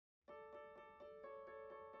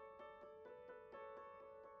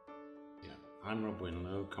I'm Rob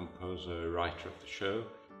Winlow, composer, writer of the show.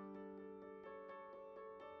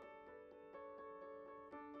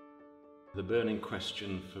 The burning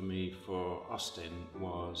question for me for Austen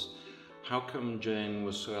was, how come Jane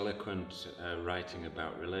was so eloquent writing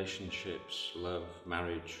about relationships, love,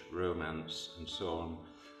 marriage, romance and so on,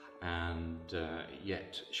 and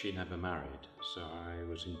yet she never married? So I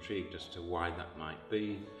was intrigued as to why that might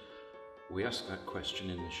be. We asked that question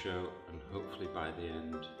in the show, and hopefully by the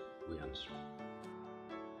end we answer it.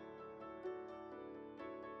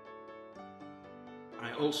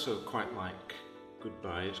 I also quite like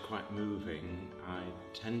Goodbye. It's quite moving. I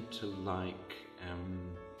tend to like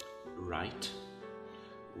Right,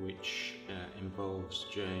 which involves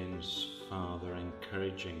Jane's father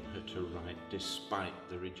encouraging her to write despite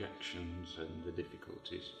the rejections and the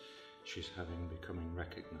difficulties she's having becoming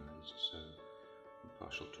recognised, so I'm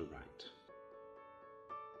partial to Right.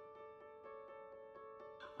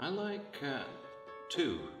 I like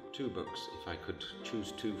two books, if I could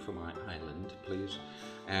choose two for my island, please.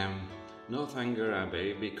 Northanger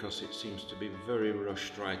Abbey, because it seems to be very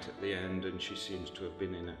rushed right at the end and she seems to have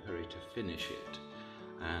been in a hurry to finish it,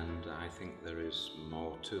 and I think there is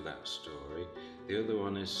more to that story. The other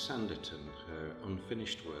one is Sanditon, her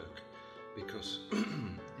unfinished work, because it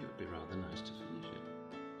would be rather nice to finish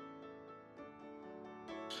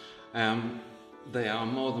it. They are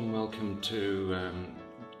more than welcome to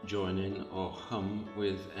join in or hum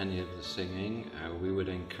with any of the singing. We would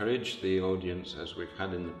encourage the audience, as we've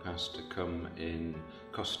had in the past, to come in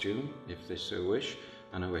costume if they so wish.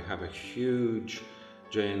 I know we have a huge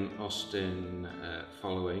Jane Austen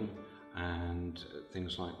following, and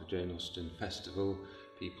things like the Jane Austen Festival,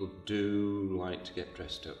 people do like to get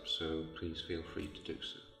dressed up, so please feel free to do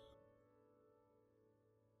so.